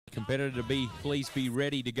competitor please be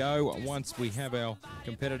ready to go once we have our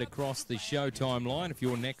competitor cross the showtime line. If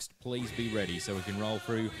you're next, please be ready so we can roll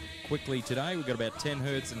through quickly today. We've got about 10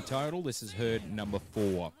 herds in total. This is herd number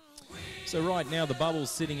 4. So right now the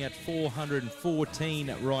bubble's sitting at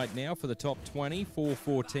 414 right now for the top 20.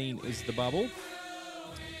 414 is the bubble.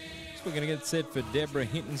 So we're going to get set for Deborah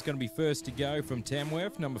Hinton's going to be first to go from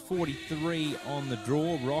Tamworth. Number 43 on the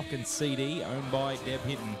draw, Rock and CD, owned by Deb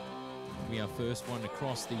Hinton. Be our first one to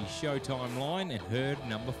cross the showtime line at herd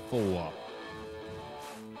number 4.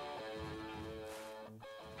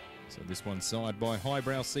 So this one side by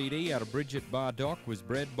Highbrow CD out of Bridget Bardock, was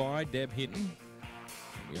bred by Deb Hinton.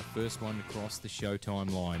 Be our first one to cross the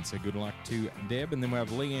showtime line. So good luck to Deb. And then we have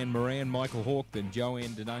Leanne Moran, Michael Hawke, then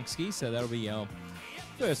Joanne Dodunski. So that'll be our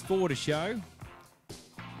first 4 to show.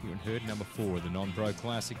 Here in herd number 4 of the Non-Pro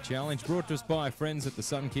Classic Challenge, brought to us by friends at the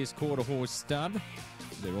Sunkist Quarter Horse Stud.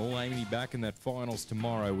 They're all aiming to be back in that finals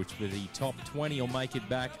tomorrow, which for the top 20 will make it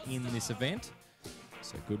back in this event.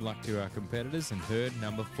 So good luck to our competitors in herd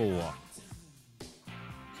number 4.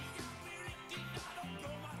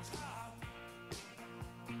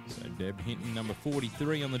 So Deb Hinton, number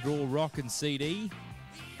 43 on the draw, Rock and CD.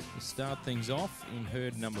 We'll start things off in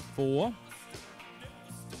herd number 4.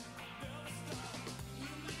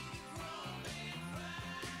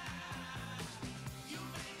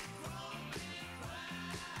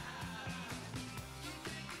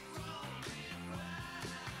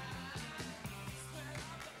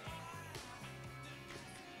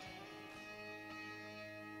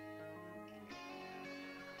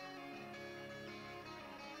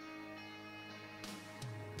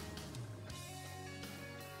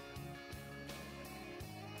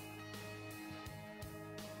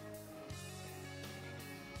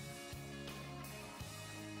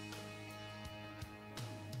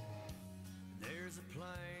 There's a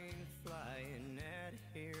plane flying out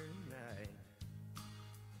here tonight,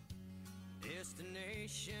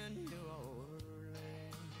 destination New Orleans.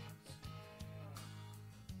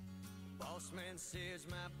 Boss man says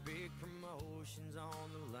my big promotion's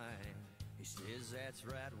on the line. He says that's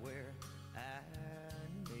right where I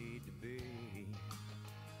need to be.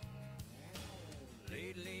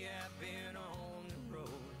 Lately I've been on the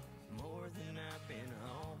road more than I've been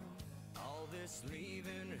home. All this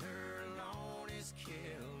leaving her alone is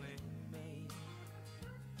killing me,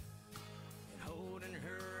 and holding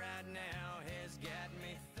her right now has got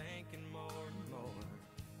me thinking more and more.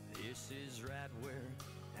 This is right where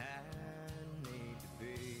I need to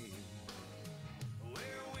be.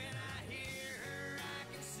 Where when I hear her,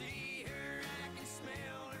 I can see her, I can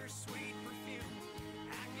smell her sweet perfume.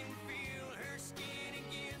 I can feel her skin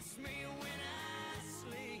against me when I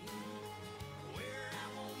sleep. Where I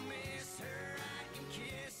won't miss her, I can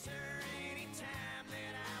kiss her anytime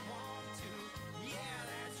that I want to. Yeah,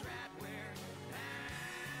 that's right where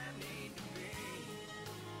I need to be.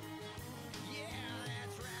 Yeah,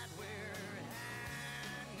 that's right where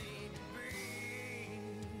I need to be.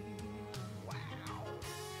 Wow.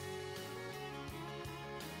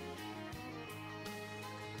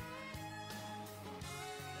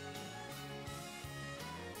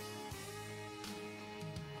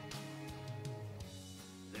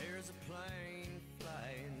 There's a plane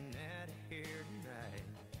flying out of here tonight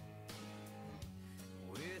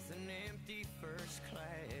with an empty first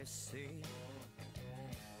class seat,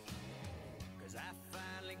 'cause I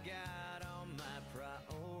finally got all my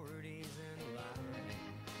priorities in line.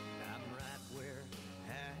 I'm right where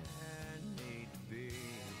I need to be.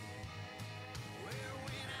 Where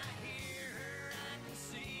when I hear her, I can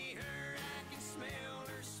see her, I can smell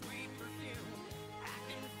her sweet perfume. I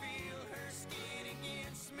can feel her skin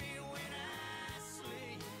against me when I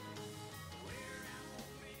sleep. Where I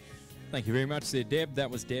won't miss. Thank you very much there, Deb. That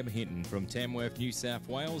was Deb Hinton from Tamworth, New South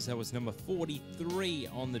Wales. That was number 43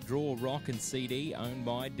 on the draw, Rock and CD, owned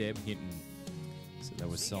by Deb Hinton. So that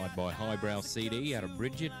was side by Highbrow CD out of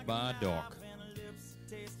Bridget Bardock.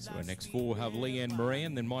 So our next 4 have Leanne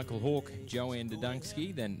Moran, then Michael Hawke, Joanne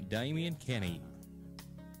Dodunski, then Damien Kenny.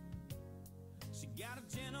 She got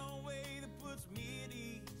a gentle way that puts me at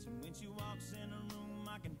ease, and when she walks in a room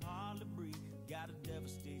I can hardly breathe. Got a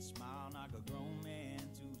devastating smile, knock a grown man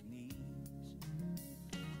to his knees.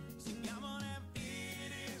 So come on and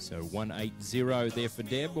eat it. So 180 there for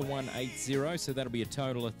Deb, 180, so that'll be a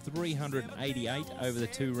total of 388 over the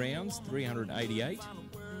 2 rounds, 388.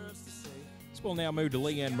 So we'll now move to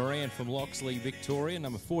Leanne Moran from Loxley, Victoria,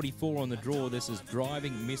 number 44 on the draw. This is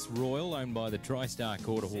Driving Miss Royal, owned by the TriStar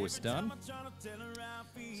Quarter Horse Stud. So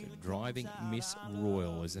Driving Miss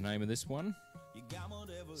Royal is the name of this one.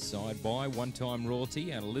 Side by One Time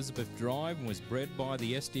Royalty at Elizabeth Drive and was bred by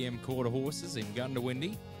the SDM Quarter Horses in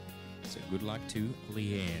Gundawindi. So good luck to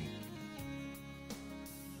Leanne.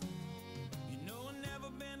 You know I've never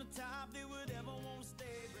been a type that would ever want to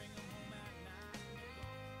stay, bring 'em home at night.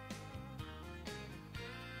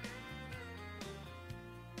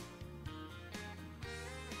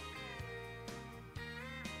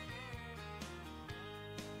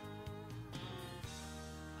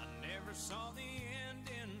 I never saw the end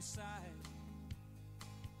in sight.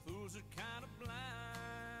 Fools are kind of blind.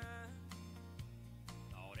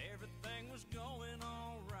 Thought everything was going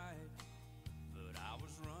all right, but I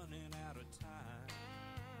was running out of time.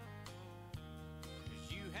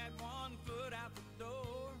 'Cause you had one foot out the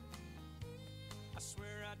door, I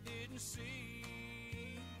swear I didn't see.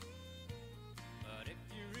 But if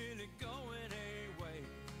you're really going away,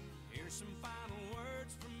 here's some final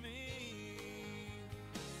words from me.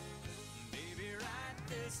 Baby, write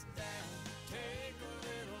this down, take a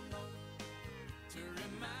little note to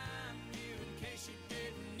remind you in case you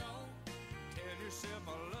didn't know. Tell yourself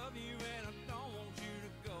I love you and I don't want you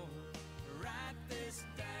to go. Write this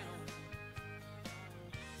down.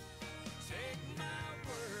 Take my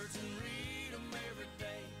words and read them every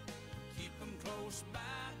day. Keep them close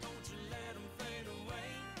by, don't you let them fade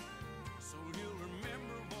away. So you'll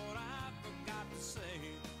remember what I forgot to say.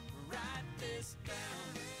 Write this down.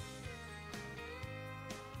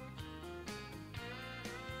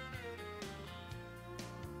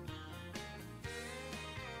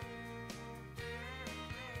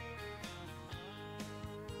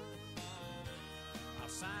 I'll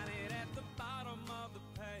sign it at the bottom of the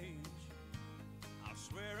page. I'll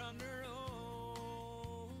swear under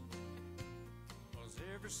oath, 'cause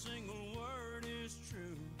every single word is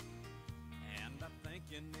true, and I think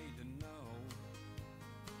you need to know.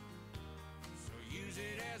 So use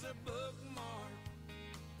it as a bookmark,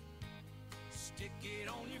 stick it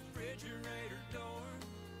on your refrigerator door,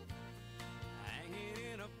 hang it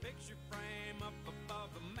in a picture frame up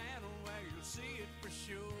above the mantle where you'll see it for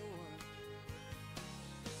sure.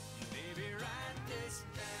 Baby, write this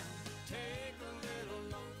down, take a little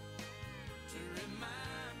note to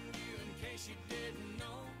remind you in case you didn't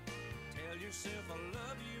know. Tell yourself I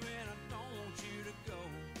love you and I don't want you to go.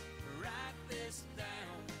 Write this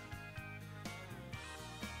down.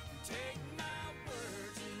 Take my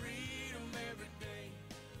words and read them every day.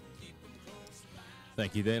 Keep them close by.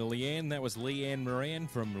 Thank you there, Leanne. That was Leanne Moran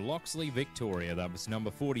from Loxley, Victoria. That was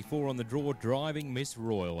number 44 on the draw, Driving Miss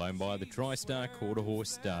Royal, owned by the TriStar Quarter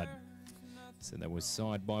Horse Stud. So that was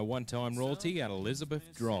signed by one-time royalty at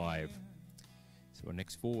Elizabeth Drive. So our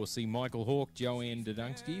next four, we'll see Michael Hawke, Joanne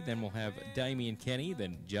Dudunski, then we'll have Damien Kenny,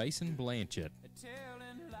 then Jason Blanchett.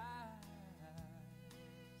 Telling lies,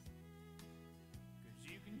 'cause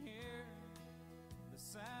you can hear the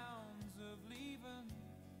sounds of leaving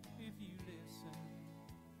if you listen.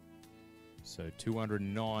 So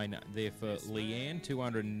 209 there for Leanne,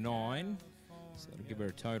 209. So that'll give her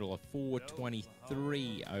a total of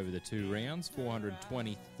 423 over the 2 rounds,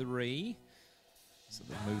 423. So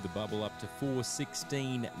they'll move the bubble up to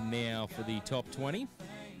 416 now for the top 20.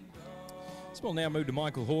 So we'll now move to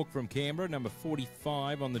Michael Hawke from Canberra, number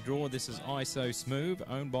 45 on the draw. This is ISO Smooth,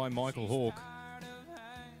 owned by Michael Hawke.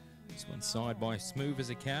 This one signed by Smooth as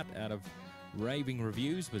a Cat out of Raving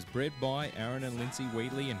Reviews, was bred by Aaron and Lindsay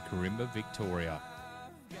Wheatley in Corimba, Victoria.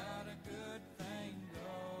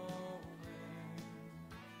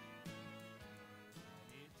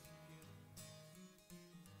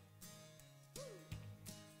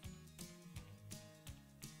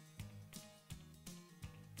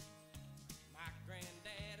 My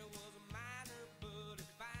granddaddy was a miner, but he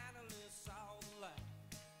finally saw the light.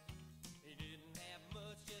 He didn't have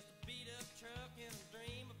much, just a beat-up truck and a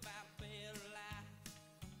dream about a better life.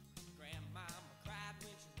 Grandmama cried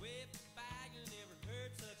when she whipped by, you'll never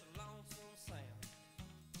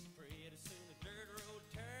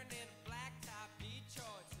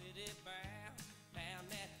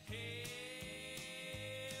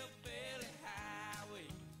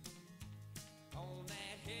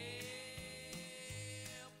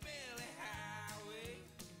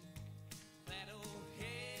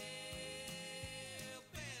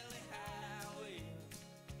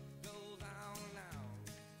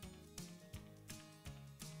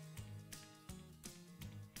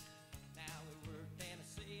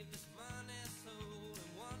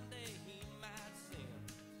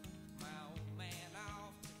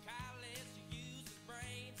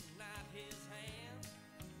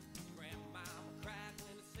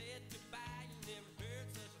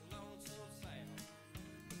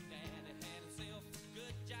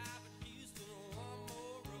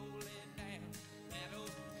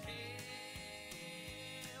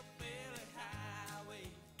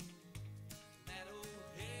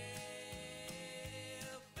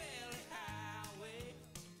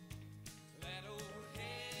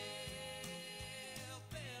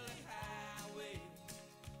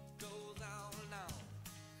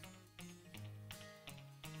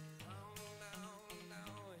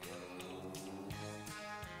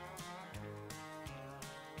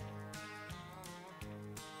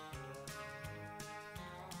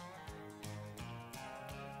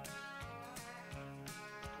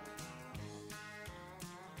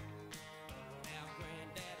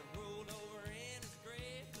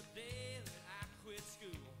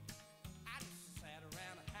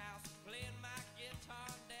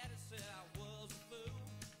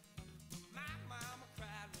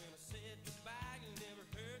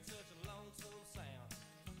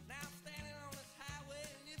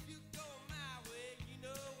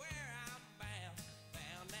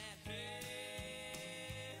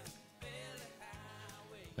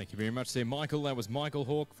Thank you very much there, Michael. That was Michael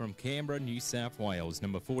Hawke from Canberra, New South Wales.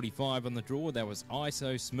 Number 45 on the draw, that was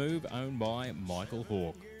ISO Smooth, owned by Michael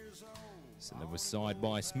Hawke. So that was side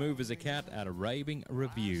by Smooth as a Cat out of Raving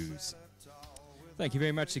Reviews. Thank you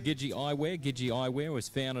very much to Gidgee Eyewear. Gidgee Eyewear was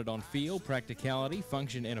founded on feel, practicality,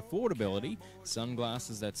 function and affordability.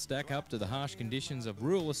 Sunglasses that stack up to the harsh conditions of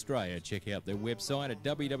rural Australia. Check out their website at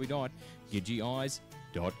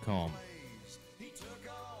www.gidgeeeyes.com. He took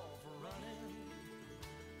off running.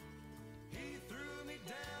 He threw me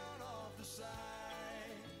down off the side.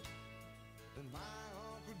 And my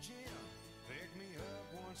Uncle Jim picked me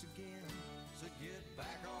up once again. So get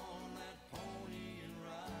back on that pony and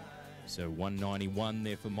ride. So 191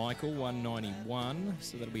 there for Michael, 191.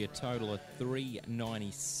 So that'll be a total of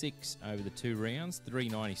 396 over the 2 rounds,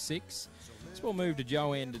 396. So we'll move to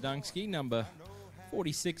Joanne Dudunski, number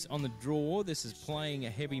 46 on the draw. This is Playing a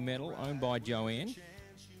Heavy Metal, owned by Joanne.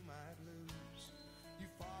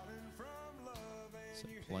 So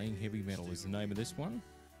Playing Heavy Metal is the name of this one.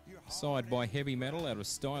 Side by Heavy Metal out of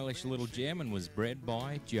Stylish Little Gem and was bred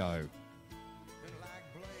by Joe.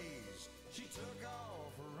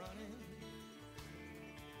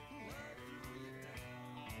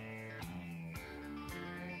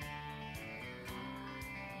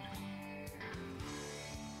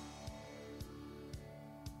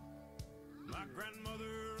 My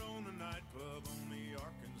grandmother owned a nightclub on the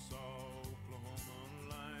Arkansas-Oklahoma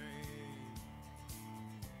line.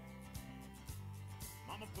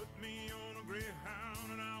 Mama put me on a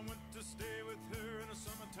Greyhound and I went to stay with her in the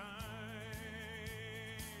summertime.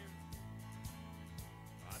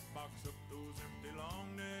 I'd box up those empty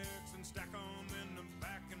long necks and stack them in the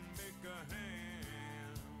back and make a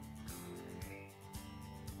ham.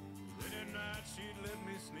 Then at night she'd let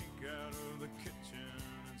me sneak out of the kitchen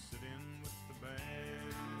and sit in with the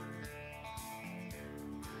band.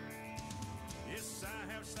 Yes, I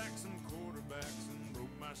have sacked some quarterbacks and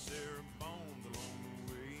broke my share of bones along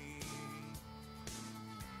the way.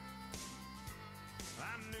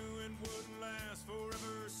 I knew it wouldn't last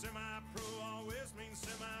forever. Semi-pro always means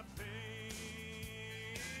semi-pay.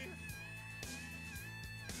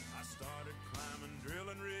 I started climbing,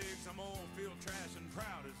 drilling rigs. I'm oil field trash and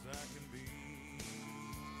proud as I can be.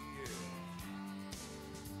 Yeah.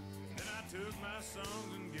 Then I took my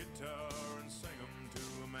songs and guitar and sang them to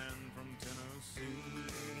a man from Tennessee.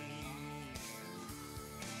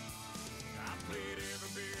 I played every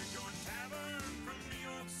beer joint tavern from New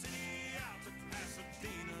York City out to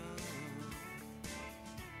Pasadena.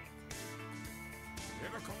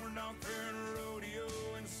 Every corn dog fair and rodeo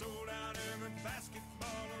and sold out every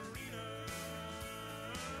basketball arena.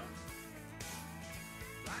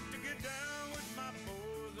 Like to get down with my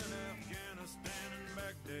boys in Afghanistan and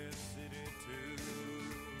Baghdad City too.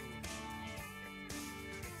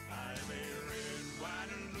 I am a red,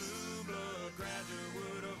 white, and blue blood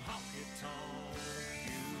graduate of honky tonk.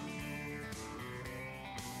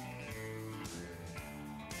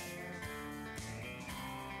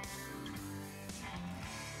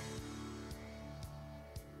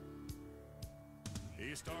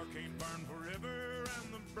 A star can't burn forever,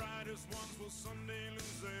 and the brightest ones will someday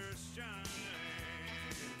lose their shine.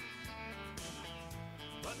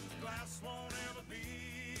 But the glass won't ever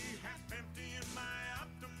be half empty in my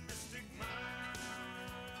optimistic mind.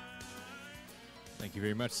 Thank you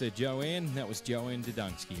very much, Sir Joanne. That was Joanne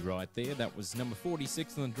Dudunski right there. That was number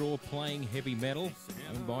 46 on the draw, Playing Heavy Metal,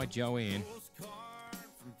 owned by Joanne.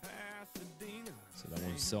 So that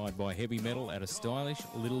one's side by Heavy Metal at a Stylish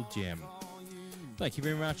Little Gem. Thank you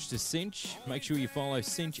very much to Cinch. Make sure you follow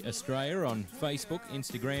Cinch Australia on Facebook,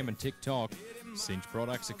 Instagram and TikTok. Cinch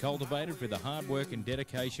products are cultivated for the hard work and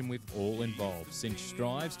dedication with all involved. Cinch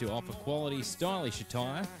strives to offer quality, stylish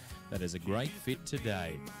attire that is a great fit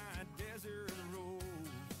today.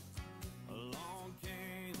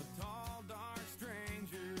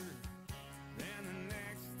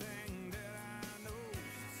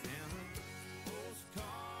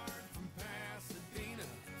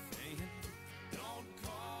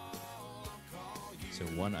 So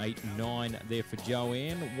 189 there for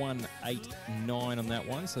Joanne, 189 on that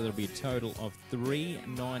one, so there'll be a total of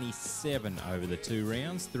 397 over the 2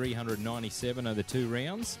 rounds, 397 over the 2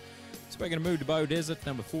 rounds. So we're going to move to Bow Desert,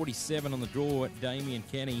 number 47 on the draw, Damien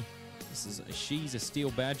Kenny. This is She's a Steel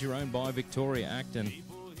Badger, owned by Victoria Acton.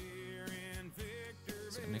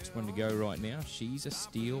 So next one to go right now, She's a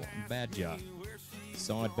Steel Badger.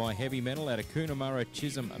 Side by Heavy Metal out of Coonamarra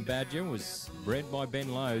Chisholm Badger, was bred by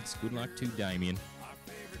Ben Loads. Good luck to Damien.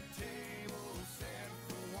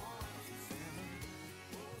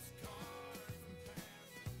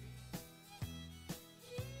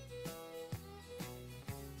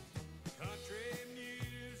 Country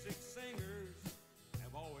music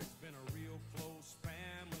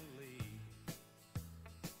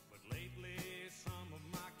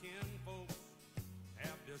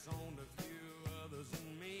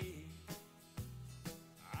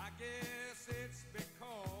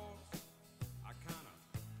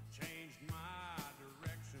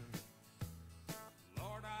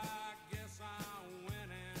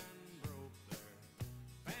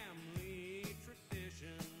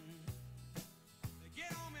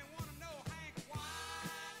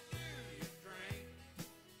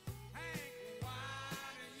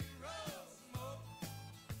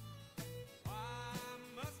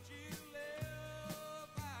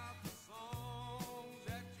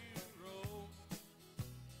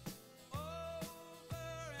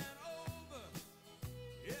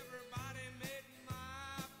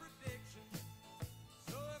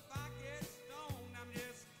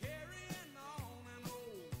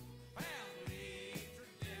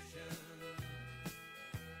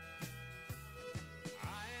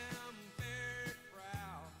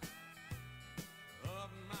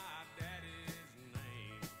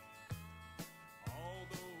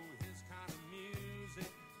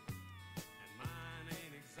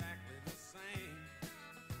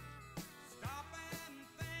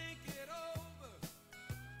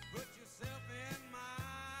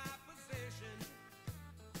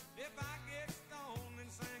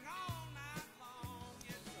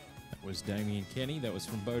was Damien Kenny. That was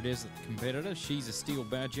from Bow Desert Competitor. She's a Steel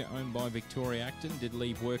Badger owned by Victoria Acton. Did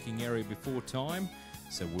leave working area before time,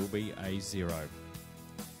 so will be a 0.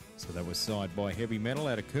 So that was side by Heavy Metal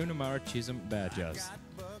out of Coonamarra Chisholm Badgers.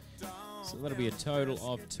 So that'll be a total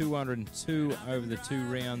of 202 over the 2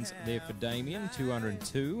 rounds there for Damien,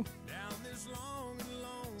 202.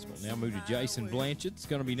 So we'll now move to Jason Blanchard. It's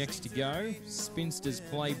going to be next to go. Spinsters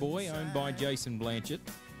Playboy, owned by Jason Blanchard.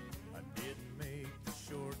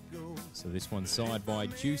 So this one side by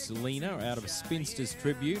Juice Lena out of Spinsters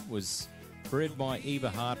Tribute, was bred by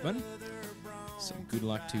Eva Hartman. So good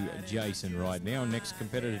luck to Jason right now. Next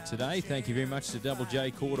competitor today, thank you very much to Double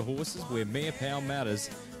J Quarter Horses, where Mare Power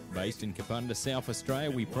matters. Based in Kapunda, South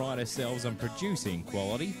Australia, we pride ourselves on producing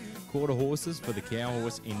quality quarter horses for the cow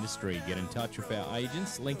horse industry. Get in touch with our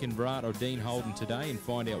agents, Lincoln Brat or Dean Holden, today and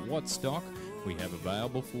find out what stock we have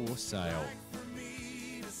available for sale.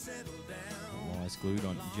 Eyes glued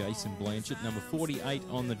on Jason Blanchard. Number 48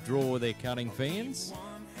 on the draw, they're cutting fans.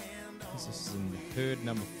 This is in herd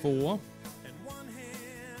number 4.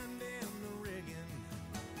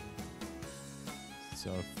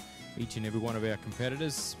 So each and every one of our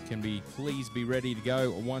competitors can please be ready to go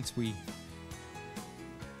once we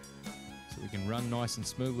can run nice and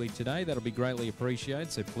smoothly today. That'll be greatly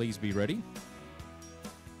appreciated, so please be ready.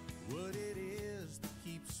 What it is that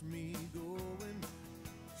keeps me going.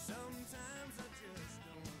 Sometimes I just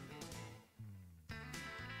don't know.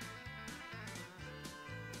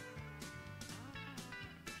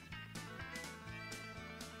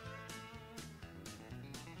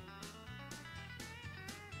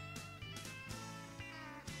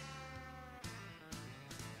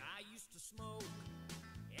 I used to smoke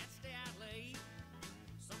and stay out late.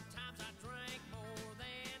 Sometimes I drank more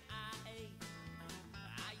than I ate.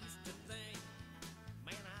 I used to think,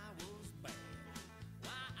 man, I was bad.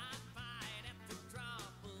 Why, I'd fight at the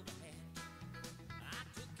drop of a hat. I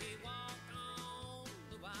took a walk on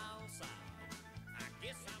the wild side. I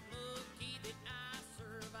guess I'm lucky that I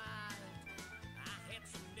survived. I had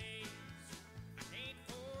some days I can't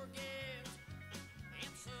forget,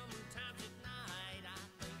 and sometimes at night I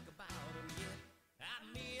think about them yet. I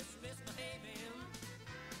miss misbehaving.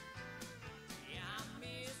 Yeah, I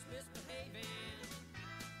miss misbehaving.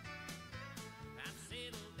 I've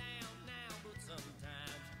settled down now, but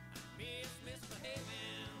sometimes I miss misbehaving.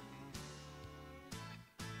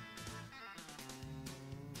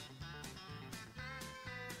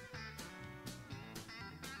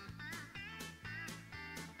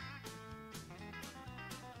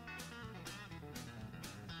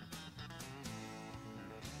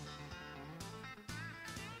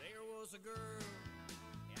 There was a girl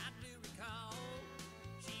I do recall.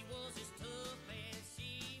 She was as tough as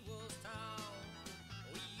she was tall.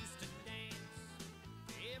 We used to dance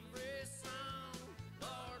every song.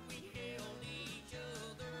 Lord, we held each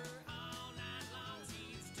other all night long. She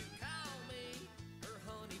used to call me her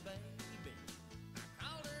honey baby. I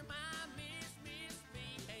called her my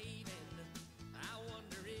misbehaving. I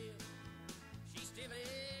wonder if she's still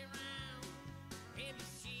around, and if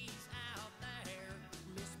she's out there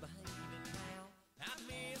misbehaving now. I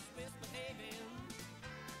miss misbehaving.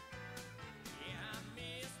 Yeah, I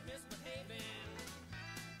miss misbehaving.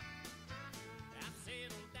 I've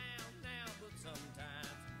settled down now, but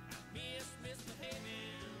sometimes I miss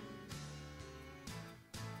misbehaving.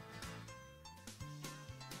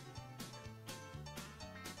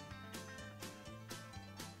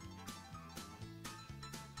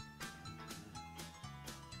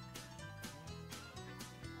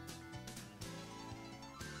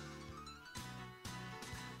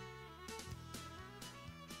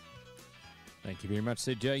 Thank you very much,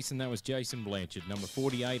 Sir Jason. That was Jason Blanchard. Number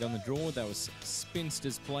 48 on the draw. That was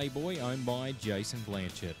Spinsters Playboy, owned by Jason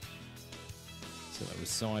Blanchard. So that was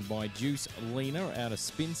signed by Juice Lena out of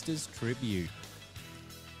Spinsters Tribute.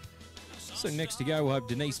 So next to go, we'll have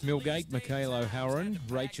Denise Millgate, Michaela O'Halloran,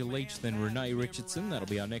 Rachel Leach, then Renee Richardson. That'll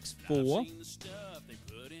be our next 4. Seen the stuff they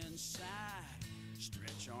put inside.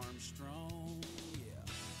 Stretch Armstrong, yeah.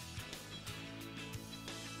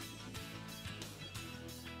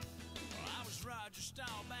 Well, I was Roger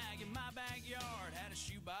Staubach in my backyard. Had a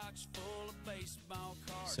shoebox full of baseball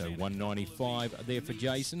cards. So 195 there for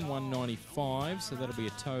Jason, 195. So that'll be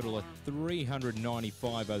a total of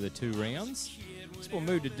 395 over the 2 rounds. So we'll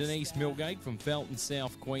move to Denise Millgate from Felton,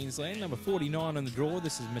 South Queensland. Number 49 on the draw.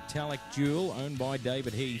 This is Metallic Jewel, owned by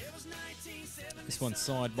David Heath. This one's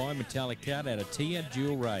signed by Metallic Cat out of Tia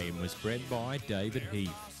Jewel Ray and was bred by David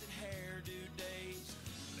Heath.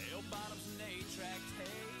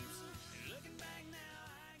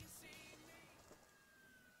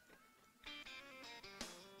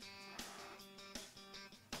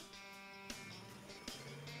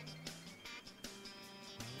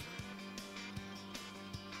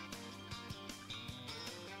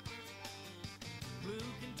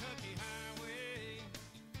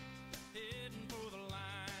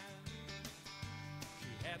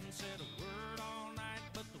 said a word all night,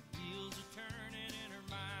 but the wheels are turning in her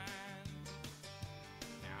mind.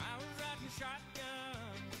 Now I was riding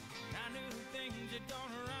shotgun, and I knew things had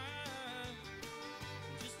gone right.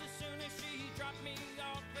 Just as soon as she dropped me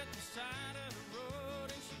off at the side of the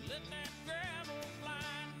road, and she let that gravel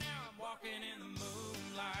fly. Now I'm walking in the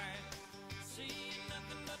moonlight, seeing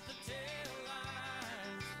nothing but the tail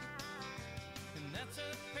lights. And that's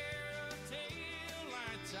a pair of tail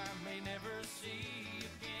lights I may never see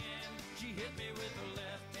again. She hit me with her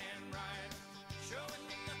left and right, showing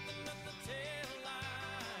me nothing but the tail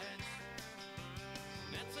lights.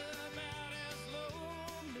 And that's about as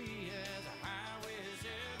lonely as a highway's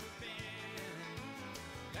ever been.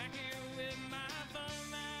 Back here with my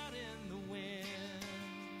thumb out in the wind.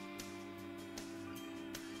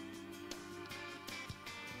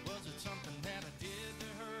 Was it something that I did to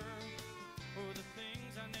her, or the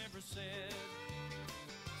things I never said?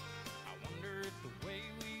 I wonder if the way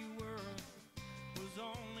we were was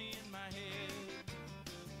only in my head.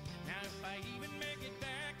 Now if I even make it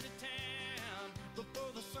back to town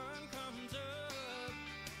before the sun comes up,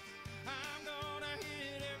 I'm gonna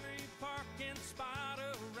hit every parking spot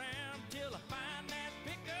around till I find that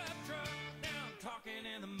pickup truck. Now I'm talking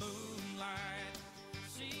in the moonlight,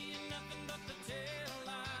 seeing nothing but the tail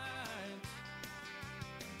lights.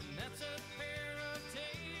 And that's a pair of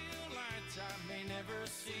tail lights I may never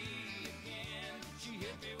see again. She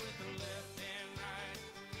hit me with her left and right,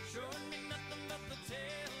 showing me nothing but the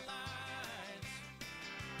tail lights.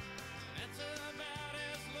 That's about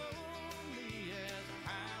as lonely as a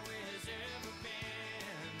highway has ever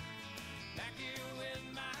been. Back here with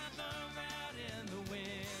my thumb out in the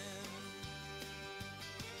wind.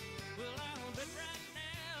 Well, I'll bet right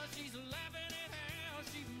now she's laughing at how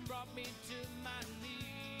she brought me to my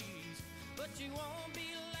knees. But she won't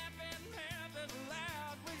be laughing half as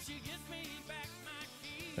loud when she gives me back my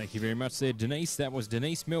keys. Thank you very much there, Denise. That was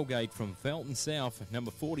Denise Milgate from Felton South, number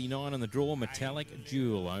 49 on the draw, Metallic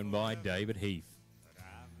Jewel, owned by David Heath.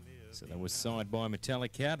 So that was signed by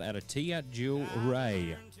Metallic Cat at a Tia Jewel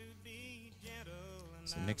Ray.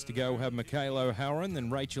 So next to go, we'll have Michaela O'Halloran, then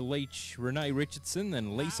Rachel Leach, Renee Richardson,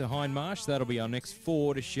 then Lisa Hindmarsh. That'll be our next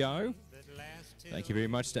four to show. Thank you very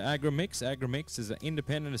much to Agrimix. Agrimix is an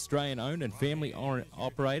independent Australian-owned and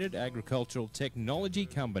family-operated agricultural technology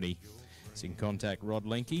company. So you can contact Rod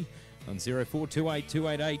Linky on 0428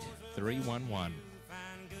 288 311.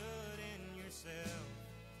 Find good in yourself.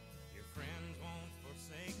 Your friends won't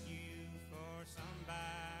forsake you for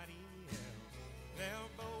somebody else. They'll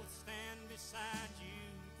both stand beside you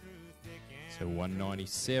through thick and So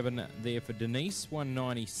 197 there for Denise.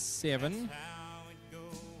 197. That's how it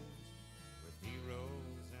goes with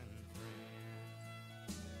heroes and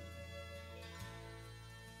friends.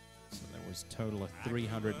 So that was a total of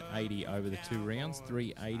 380 over the two rounds.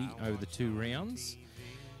 380 over the two rounds.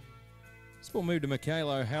 So we'll move to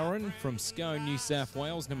Michaela O'Halloran from Scone, New South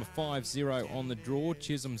Wales, number 50 on the draw.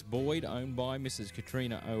 Chisholm's Boyd, owned by Mrs.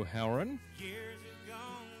 Katrina O'Halloran. Years have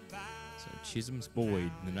gone by. So Chisholm's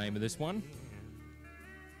Boyd, the name of this one.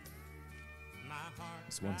 My heart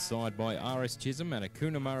This one's signed by R.S. Chisholm and a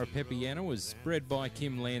Coonamarra Pepiana was bred by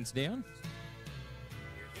Kim Lansdowne.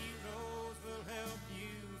 heroes will help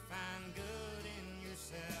you find good in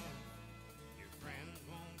yourself. Your friends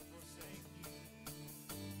won't forsake you.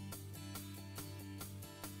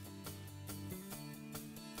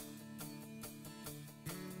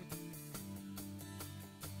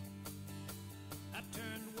 I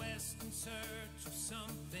turned west in search of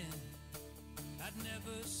something I'd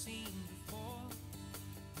never seen before.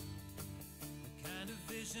 The kind of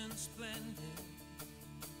vision splendid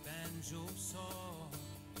banjo saw.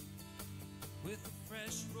 With a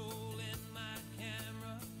fresh roll in my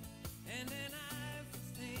camera and an eye for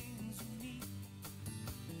things unique,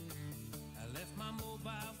 I left my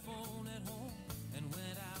mobile phone at home and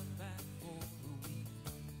went out back for a week.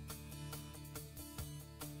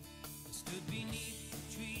 I stood beneath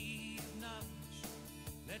the tree of knowledge,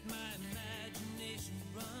 let my imagination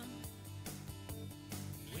run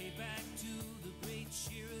way back to the great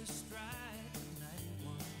Shearer's stride of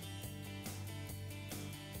 91.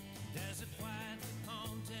 And as I quietly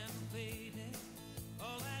contemplated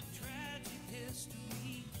all that tragic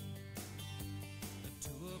history, a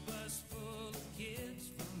tour bus full of kids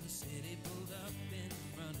from the city pulled up in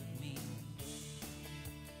front of me.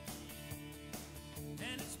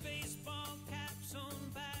 And its baseball caps on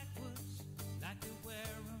backwards like they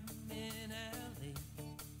wear 'em in L.A.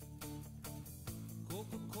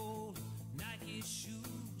 Coca-Cola, Nike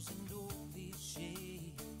shoes, and Oakley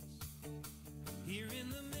shades. Here in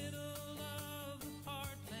the middle of the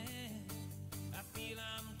heartland, I feel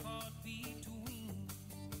I'm caught between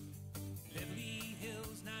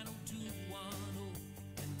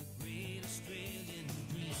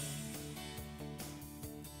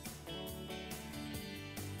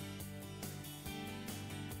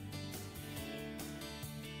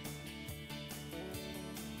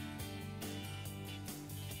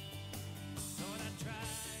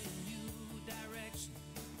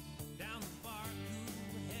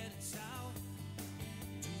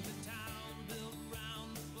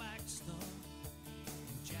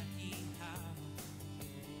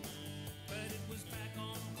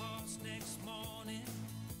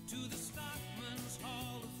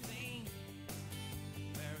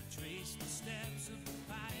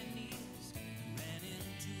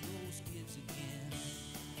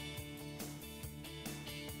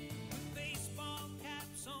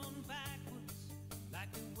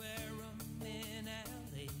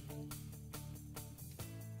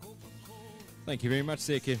Thank you very much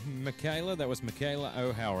there, Michaela. That was Michaela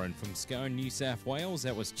O'Halloran from Scone, New South Wales.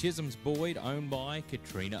 That was Chisholm's Boyd, owned by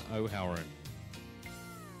Katrina O'Halloran.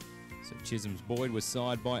 So Chisholm's Boyd was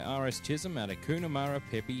sired by R.S. Chisholm out of Coonamarra,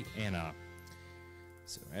 Pepe, Anna.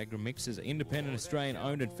 So Agrimix is an independent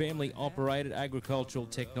Australian-owned and family-operated agricultural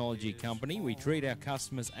technology company. We treat our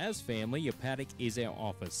customers as family. Your paddock is our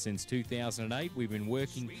office. Since 2008, we've been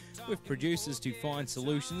working with producers to find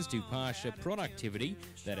solutions to pasture productivity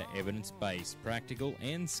that are evidence-based, practical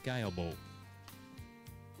and scalable.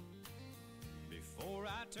 Before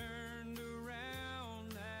I turned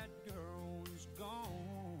around, that girl was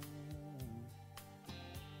gone.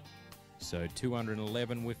 So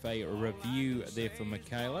 211 with a review there for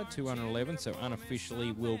Michaela. 211, so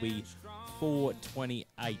unofficially will be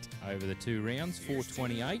 428 over the 2 rounds.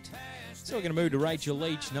 428. So we're going to move to Rachel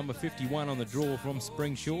Leach, number 51 on the draw from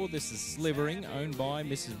Springshaw. This is Slivering, owned by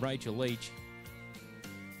Mrs. Rachel Leach.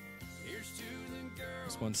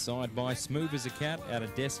 This one's sired by Smooth as a Cat out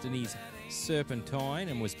of Destiny's Serpentine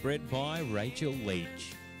and was bred by Rachel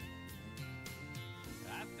Leach.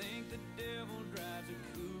 I think the devil drives a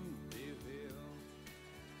coupe de ville.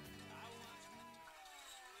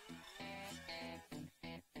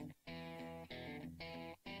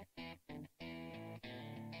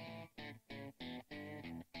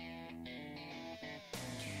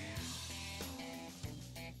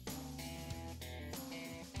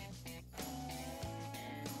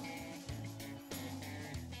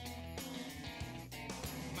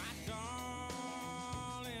 My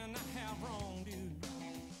darling, I have wronged you.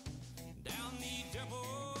 Down the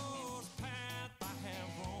devil's path I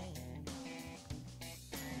have roamed.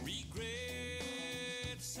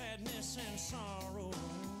 Regret, sadness, and sorrow.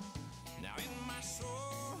 Now in my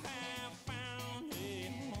soul have found a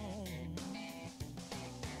home.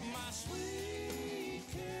 My sweet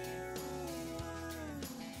Caroline,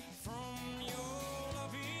 from your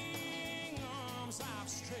loving arms I've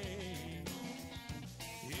strayed.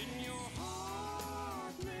 In your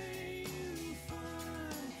heart may you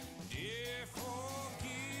find dear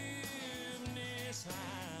forgiveness, I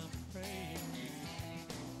pray.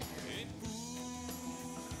 A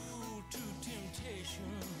fool to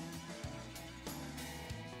temptation,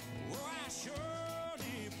 oh, I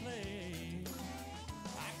surely play.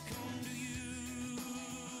 I come to you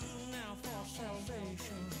now for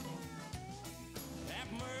salvation.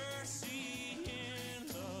 Have mercy in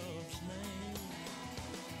love's name.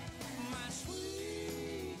 My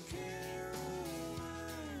sweet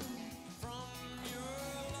Caroline, from your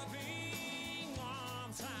loving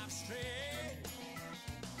arms I've strayed.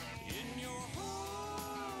 In your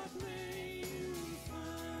heart may you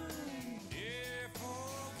find dear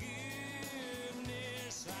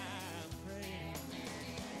forgiveness, I pray.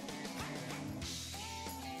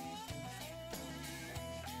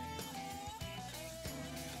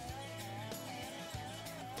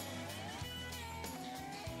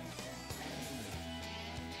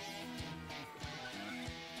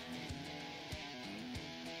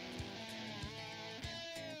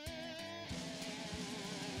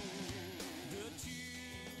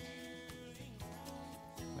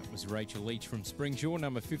 That was Rachel Leach from Springshaw,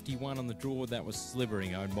 number 51 on the draw. That was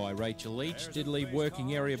Slivering, owned by Rachel Leach. Did leave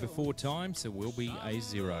working area before time, so will be a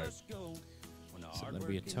 0. So that'll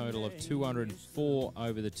be a total of 204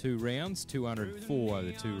 over the 2 rounds. 204 over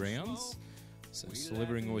the 2 rounds. So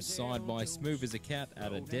Slivering was sired by Smooth as a Cat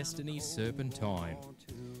out of Destiny's Serpentine.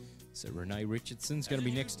 So Renee Richardson's going to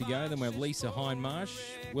be next to go. Then we have Lisa Hindmarsh,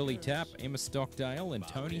 Willie Tapp, Emma Stockdale and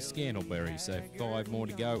Tony Scandalberry. So 5 more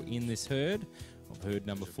to go in this herd of herd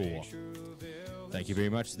number 4. Thank you very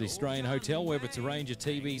much to the Australian Hotel, whether it's a range of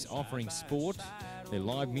TVs offering sport, their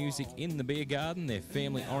live music in the beer garden, their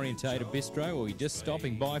family-orientated bistro, or you're just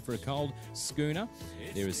stopping by for a cold schooner.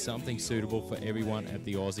 There is something suitable for everyone at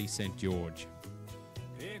the Aussie St George.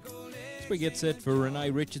 As we get set for Renee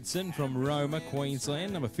Richardson from Roma,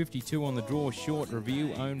 Queensland, number 52 on the draw, short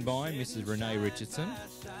review, owned by Mrs. Renee Richardson.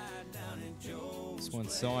 This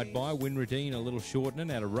one's sired by Winradine, a little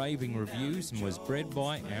shortening out of Raving Reviews, and was bred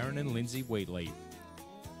by Aaron and Lindsay Wheatley.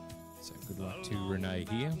 So good luck to Renee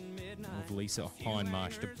here. Of Lisa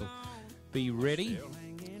Hindmarsh to be ready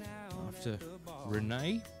after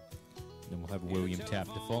Renee. Then we'll have William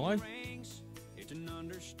Tapp to follow. It's an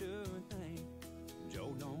understood thing.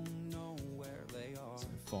 Joe don't know where they are. So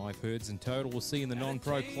 5 herds in total. We'll see in the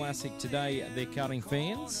non-pro classic today. They're cutting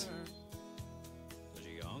fans. There's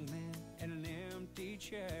a young man in an empty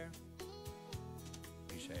chair.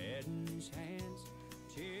 His head in his hands,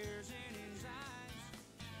 tears in his eyes.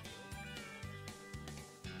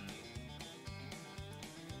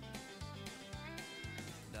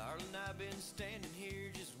 Darling, I've been standing here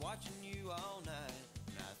just watching watching you all night,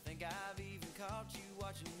 and I think I've even caught you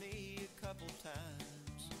watching me a couple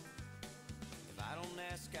times. If I don't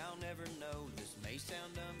ask, I'll never know. This may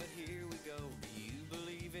sound dumb, but here we go. Do you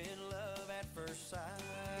believe in love at first sight?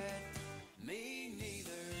 Me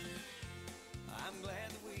neither. I'm glad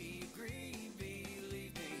that we agree,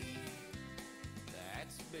 believe me.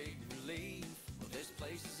 That's a big relief. Well, this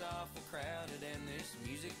place is awful crowded and this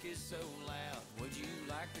music is so loud. Would you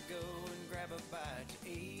like to go and grab a bite to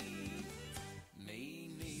eat? Me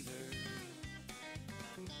neither.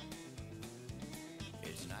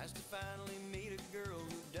 It's nice to finally meet a girl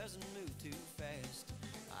who doesn't move too fast.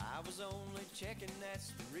 I was only checking,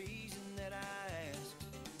 that's the reason that I asked.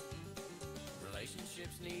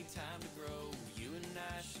 Relationships need time to grow. You and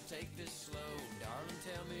I should take this slow. Darling,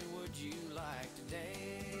 tell me, would you like to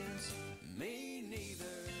dance? Me neither.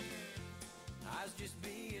 I was just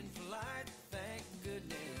being polite, thank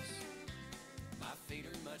goodness. My feet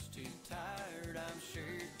are much too tired, I'm sure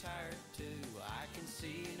you're tired too. I can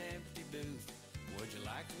see an empty booth. Would you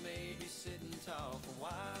like to maybe sit and talk a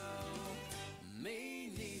while?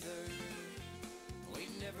 Me neither. We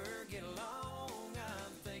never get along,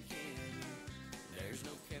 I'm thinking. There's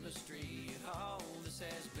no chemistry at all. This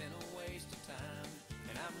has been a waste of time,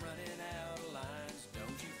 and I'm running out of lines.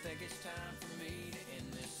 Don't you think it's time for me to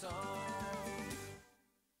end this song?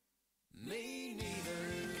 Me neither.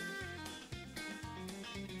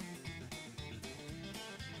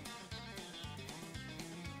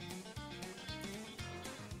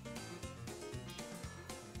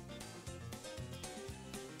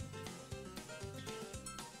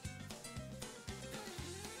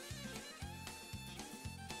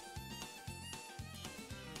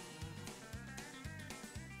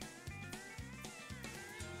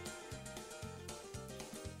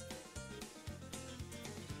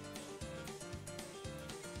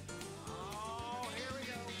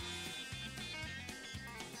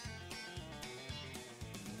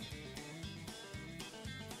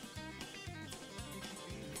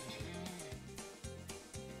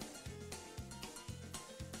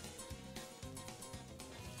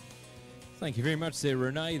 Thank you very much there,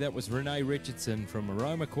 Renee. That was Renee Richardson from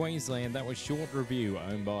Aroma, Queensland. That was Short Review,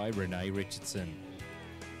 owned by Renee Richardson.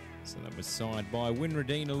 So that was signed by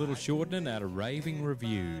Winradine, a little shortening out of Raving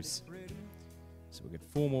Reviews. So we've got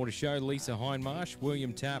 4 more to show. Lisa Hindmarsh,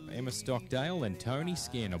 William Tapp, Emma Stockdale, and Tony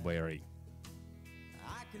Scanterbury.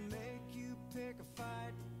 I can make you pick a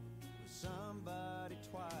fight with somebody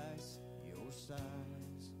twice your size.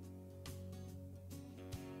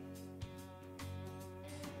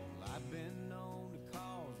 Well, I've been known to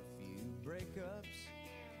cause a few breakups,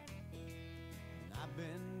 and I've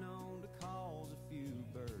been known to cause a few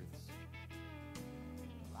births.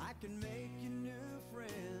 Well, I can make you new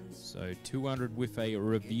friends. So 200 with a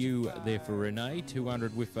review there for Renee,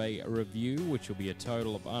 200 with a review, which will be a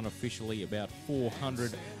total of unofficially about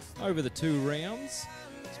 400 over the 2 rounds.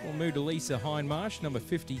 So we'll move to Lisa Hindmarsh, number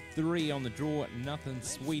 53 on the draw, Nothing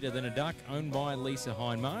Sweeter Than a Duck, owned by Lisa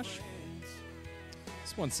Hindmarsh.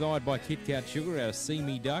 This one's signed by Kit Kat Sugar out of See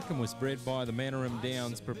Me Duck and was bred by the Manneringham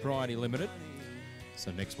Downs Propriety Limited.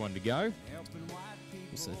 So next one to go.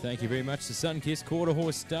 So thank you very much to Sunkist Quarter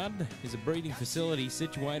Horse Stud. Is a breeding facility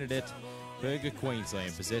situated at Burger,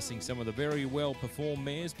 Queensland, possessing some of the very well performed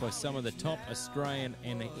mares by some of the top Australian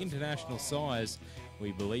and international sires.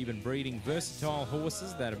 We believe in breeding versatile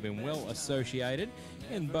horses that have been well associated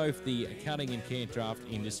in both the cutting and cant draft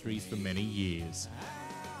industries for many years.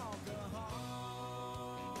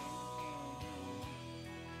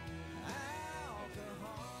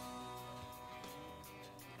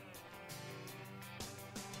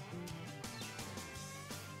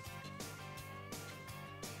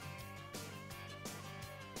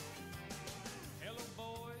 Hello,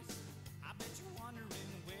 boys. I bet you're wondering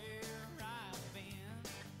where I've been.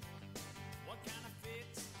 What kind of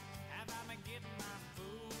fix have I been getting my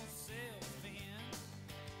fool self in?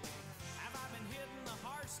 Have I been hitting the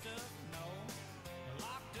hard stuff? No.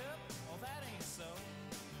 Locked up? Well, that ain't so.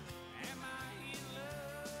 Am I in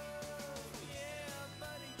love? Yeah,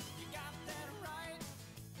 buddy, you got that right.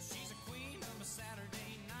 She's a queen of my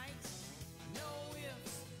Saturday nights. No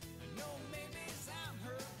ifs, no maybes, I'm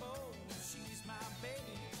her beau. She's my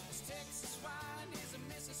baby. This Texas wine is a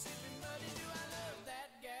Mississippi muddy. Do I love that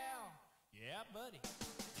gal? Yeah, buddy.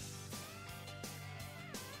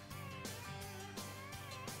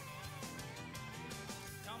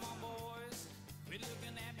 Come on, boys, quit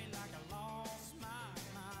looking at me like I lost my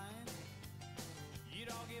mind. You'd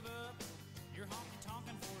all give up your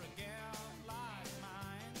honky-tonkin' for a gal like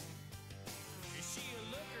mine. Is she a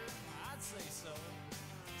looker? I'd say so.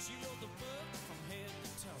 She wrote the book from head to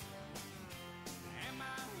toe. Am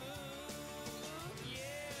I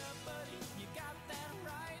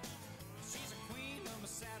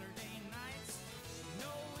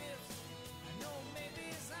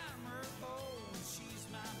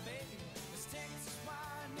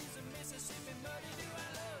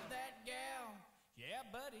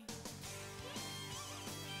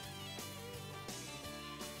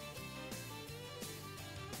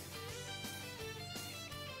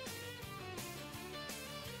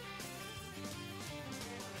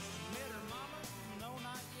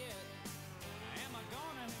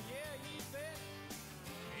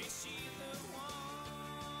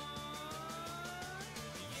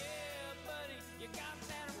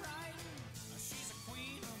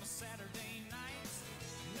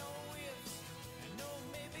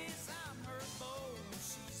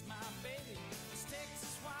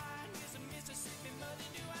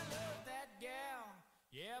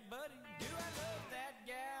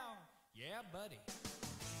buddy.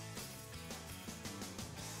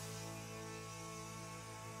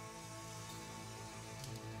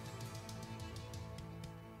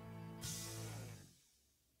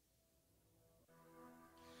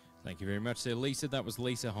 Thank you very much there, Lisa. That was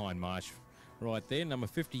Lisa Hindmarsh right there. Number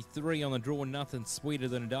 53 on the draw, Nothing Sweeter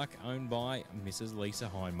Than a Duck, owned by Mrs. Lisa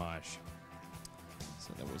Hindmarsh.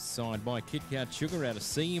 So that was signed by Kit Kat Sugar out of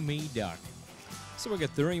CME Duck. So we've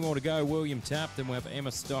got 3 more to go. William Tapp, then we'll have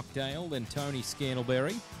Emma Stockdale, then Tony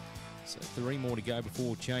Scantleberry. So 3 more to go before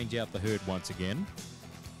we'll change out the herd once again.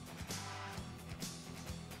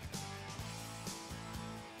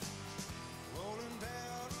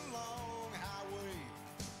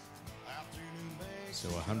 So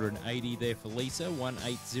 180 there for Lisa,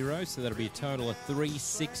 180, so that'll be a total of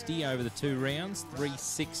 360 over the 2 rounds,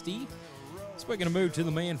 360. So we're going to move to the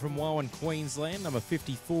man from Warren, Queensland, number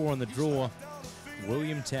 54 on the draw,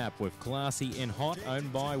 William Tapp, with Classy and Hot,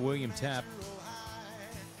 owned by William Tapp.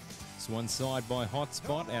 This one side by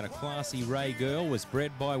Hotspot out of Classy Ray Girl, was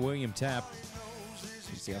bred by William Tapp.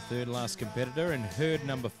 She's our third last competitor, and herd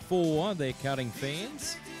number 4, they're cutting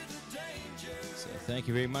fans. So thank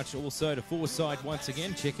you very much also to Foresight once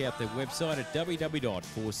again. Check out their website at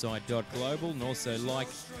www.foresight.global and also like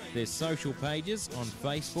their social pages on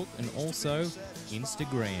Facebook and also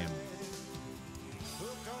Instagram.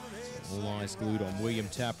 So all eyes glued on William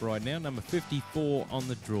Tapp right now, number 54 on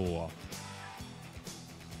the draw.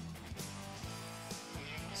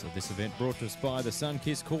 So this event brought to us by the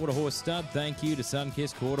Sunkist Quarter Horse Stud. Thank you to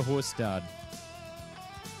Sunkist Quarter Horse Stud.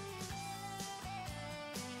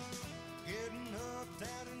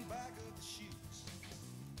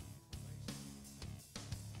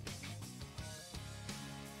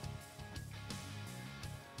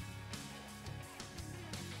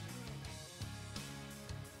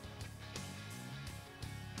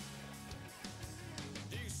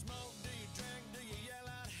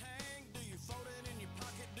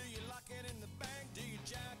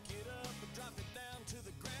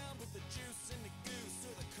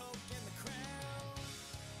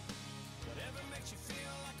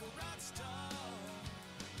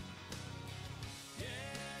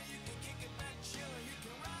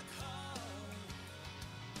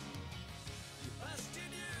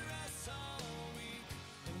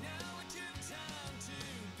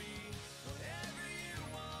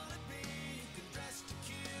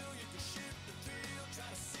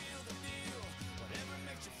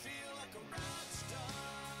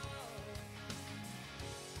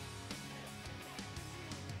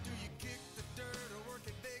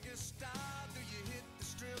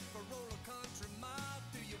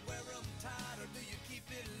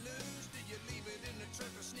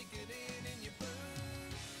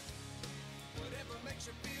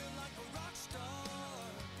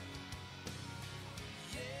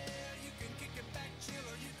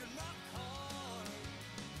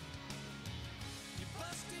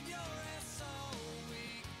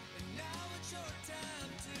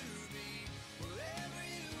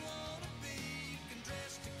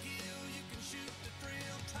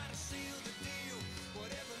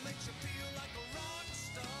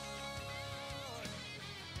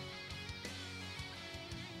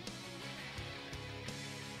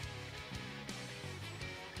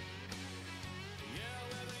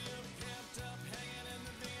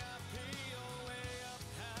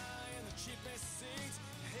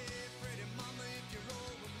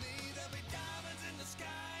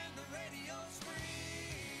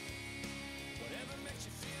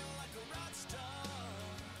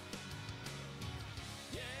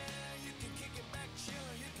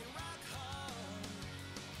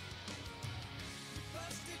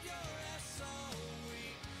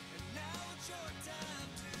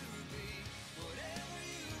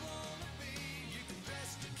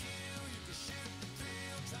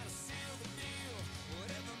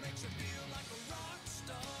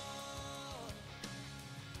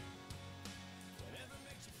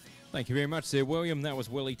 Thank you very much there, William. That was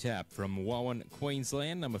Willie Tapp from Warren,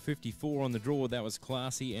 Queensland. Number 54 on the draw, that was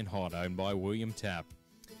Classy and Hot, owned by William Tapp.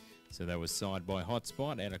 So that was side by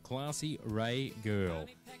Hotspot and a Classy Ray Girl.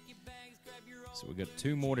 So we've got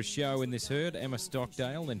 2 more to show in this herd, Emma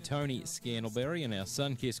Stockdale and Tony Scantleberry, and our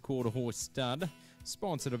Sunkist Quarter Horse Stud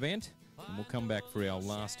sponsored event. And we'll come back for our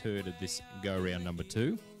last herd of this go-round number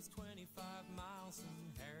 2.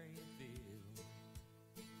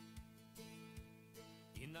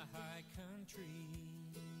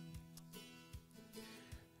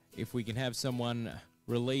 If we can have someone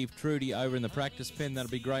relieve Trudy over in the practice pen,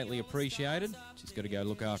 that'll be greatly appreciated. She's got to go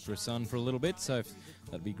look after her son for a little bit, so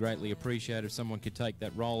that'd be greatly appreciated if someone could take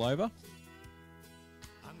that role over.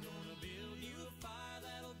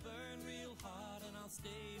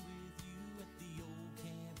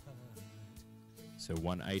 So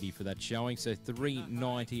 180 for that showing. So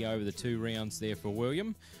 390 over the 2 rounds there for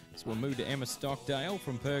William. So we'll move to Emma Stockdale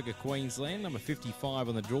from Perga, Queensland. Number 55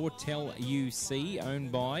 on the draw, Tell UC,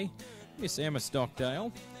 owned by Miss Emma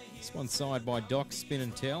Stockdale. This one's signed by Doc Spin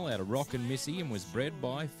and Tell out of Rock and Missy and was bred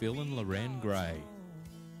by Phil and Loren Gray.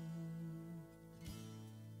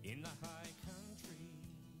 In the high country.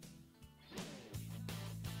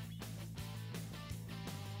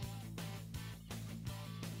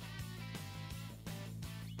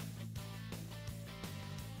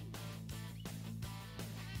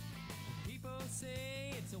 People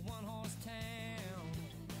say it's a one-horse town.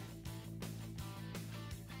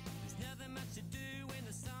 There's nothing much to do when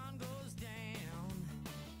the sun goes down.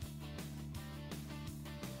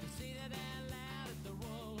 You say that out loud at the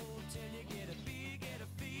Royal Hotel. You get a fee, get a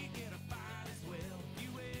fee, get a fight as well. If you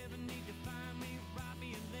ever need to find me, write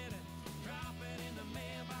me a letter. Drop it in the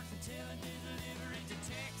mailbox and tell it to deliver it to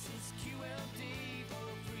Texas QLD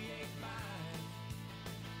 4385.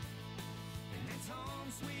 And it's home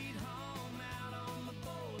sweet home out on the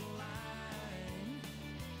borderline.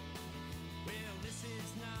 Well, this is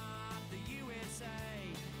not the USA.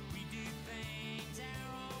 We do things our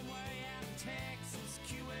own way out in Texas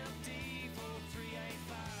QLD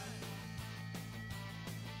 4385.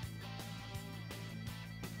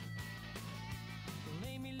 Well,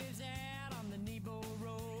 Amy lives out on the Nebo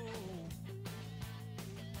Road.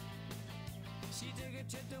 She took a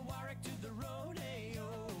trip to Warwick to the rodeo.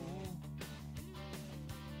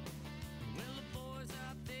 Well, the boys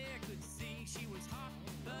out there could see she was hot,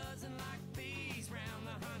 buzzing like bees round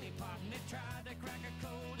the honey pot. And they tried to crack a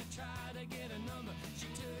code to try to get a number. She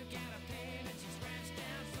took out a pen and she scratched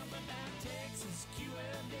down something about Texas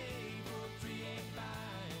QLD 4385.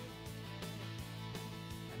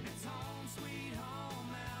 And it's home sweet home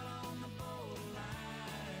out on the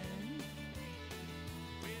borderline.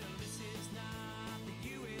 Well, this is not the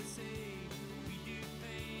USA. We do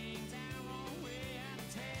things our own way out in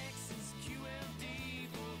Texas QLD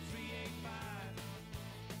 4385.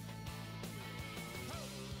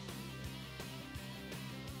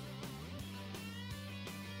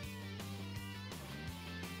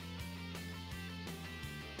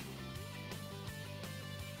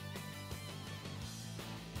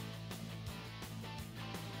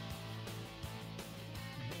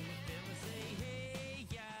 And the fellas say, hey,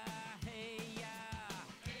 yeah, hey, yeah.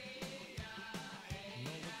 Hey, yeah, hey,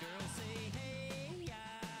 and the girls say, hey, yeah,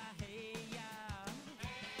 hey, yeah.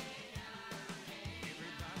 Hey, yeah, hey,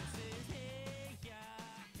 everybody says, hey, yeah,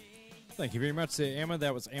 hey, yeah. Thank you very much there, Emma.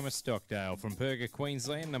 That was Emma Stockdale from Perga,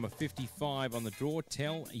 Queensland. Number 55 on the draw,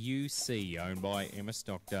 Tell UC, owned by Emma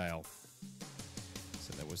Stockdale.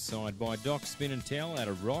 So that was signed by Doc Spin and Tell out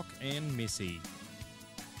of Rock and Missy.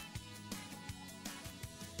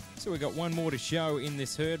 So we've got one more to show in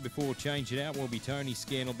this herd before we change it out. Will be Tony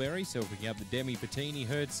Scandalberry. So if we can have the Demi Patini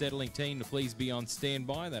herd settling team to please be on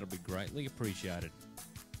standby, that'll be greatly appreciated.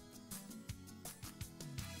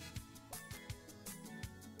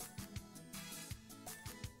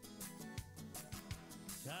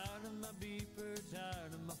 Tired of my beeper,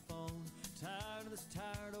 tired of my phone, tired of this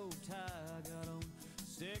tired old tie I got on.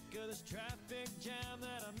 Sick of this traffic jam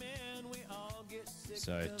that I'm in. We all get sick.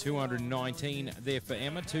 So 219 there for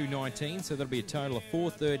Emma, 219. So that'll be a total of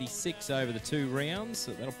 436 over the 2 rounds.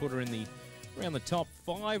 So that'll put her in the around the top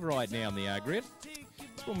 5 right now in the aggregate.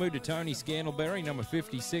 So we'll move to Tony Scandalberry, number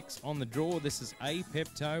 56 on the draw. This is A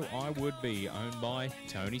Pepto I Would Be, owned by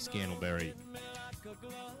Tony Scandalberry. Like a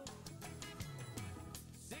glove.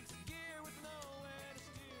 Sixth gear with nowhere to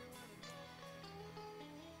steer.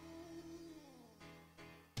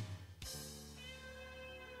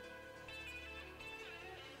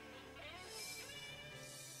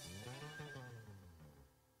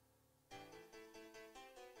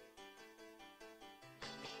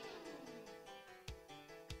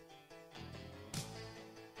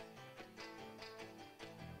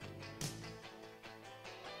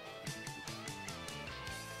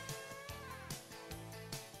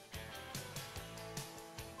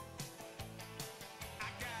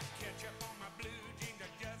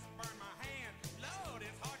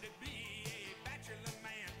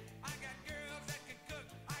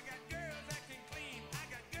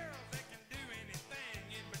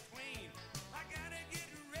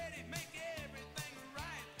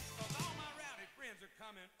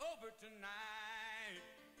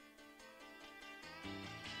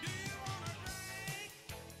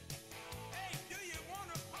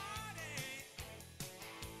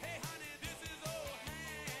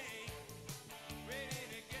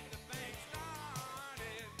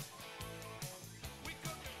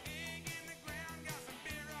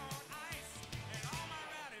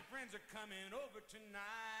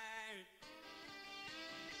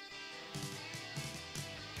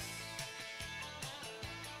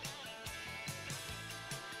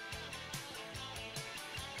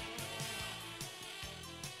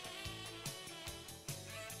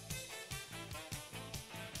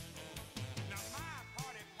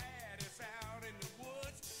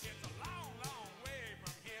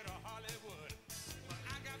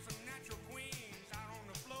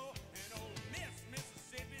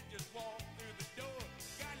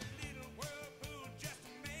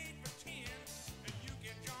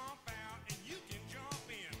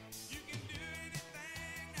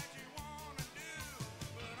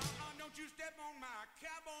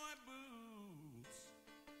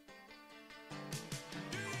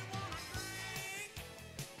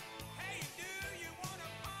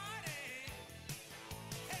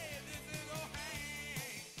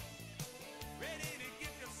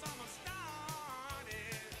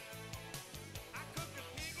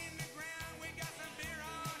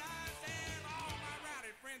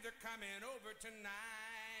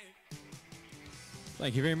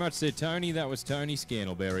 Thank you very much there, Tony. That was Tony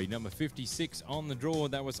Scantleberry. Number 56 on the draw.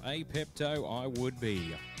 That was A Pepto, I Would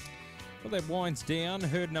Be. Well, that winds down.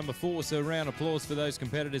 Herd number 4, so a round of applause for those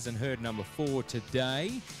competitors in herd number 4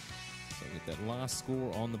 today. So get that last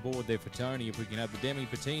score on the board there for Tony. If we can have the Demi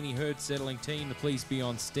Patini herd settling team to please be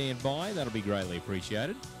on standby, that'll be greatly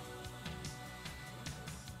appreciated.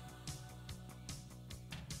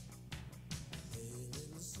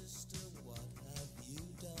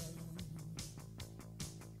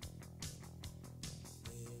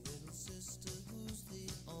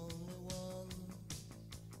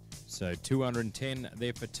 So 210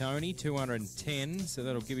 there for Tony, 210, so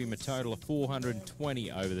that'll give him a total of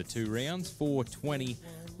 420 over the 2 rounds, 420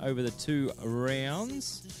 over the 2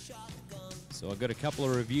 rounds. So I've got a couple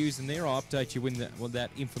of reviews in there. I'll update you with that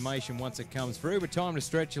information once it comes through. But time to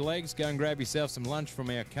stretch your legs, go and grab yourself some lunch from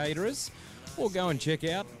our caterers, or go and check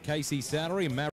out Casey's Salary and